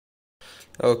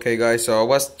Okay guys, so I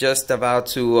was just about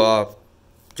to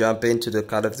jump into the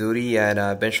Call of Duty, and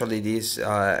eventually this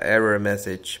error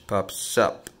message pops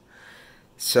up.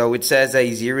 So it says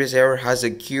a serious error has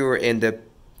occurred in the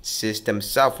system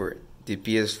software. The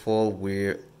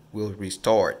PS4 will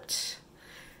restart.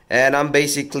 And I'm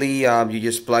basically you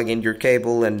just plug in your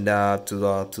cable and to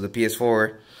the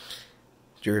PS4,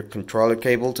 your controller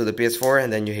cable to the PS4,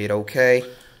 and then you hit OK.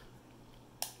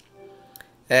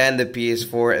 And the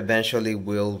PS4 eventually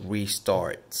will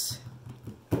restart.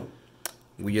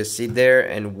 We just sit there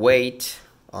and wait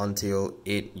until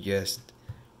it just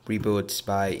reboots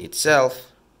by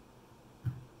itself.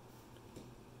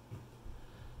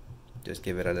 Just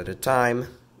give it a little time.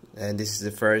 And this is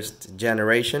the first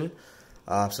generation,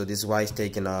 so this is why it's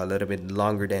taking a little bit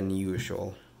longer than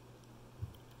usual.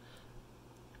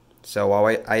 So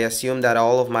I assume that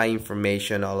all of my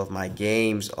information, all of my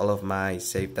games, all of my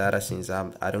saved data, since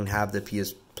I don't have the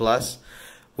PS Plus,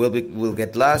 will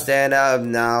get lost,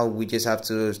 and now we just have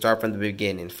to start from the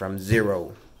beginning, from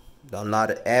zero.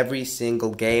 Download every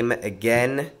single game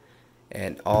again,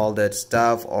 and all that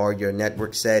stuff, or your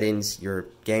network settings, your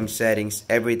game settings,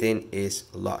 everything is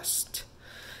lost.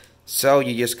 So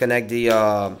you just connect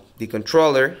the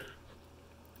controller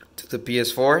to the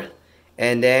PS4,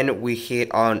 and then we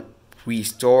hit on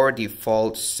restore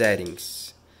default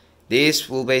settings. This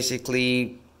will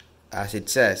basically, as it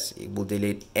says, it will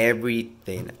delete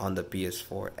everything on the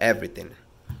PS4, everything.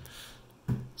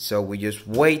 So we just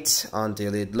wait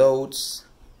until it loads.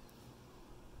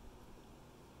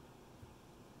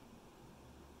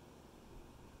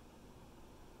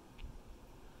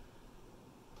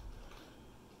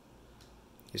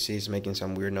 You see it's making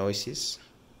some weird noises.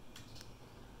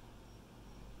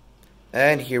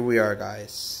 And here we are,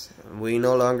 guys. We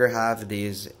no longer have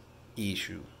this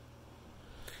issue.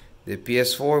 The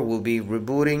PS4 will be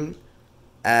rebooting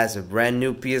as a brand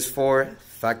new PS4,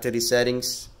 factory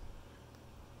settings.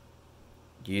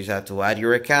 You just have to add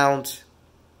your account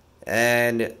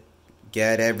and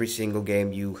get every single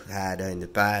game you had in the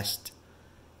past,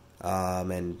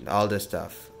 and all the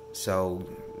stuff. So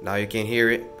now you can hear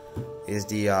it. Is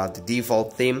the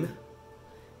default theme,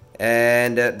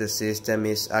 and the system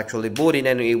is actually booting,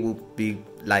 and it will be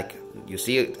like you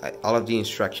see all of the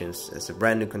instructions as a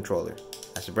brand new controller,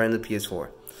 as a brand new PS4.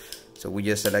 So we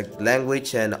just select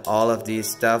language, and all of this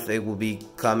stuff, it will be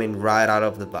coming right out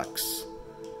of the box.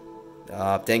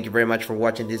 Thank you very much for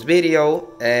watching this video,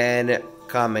 and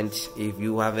comment if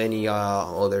you have any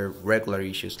other regular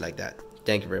issues like that.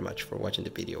 Thank you very much for watching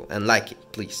the video, and like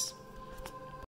it, please.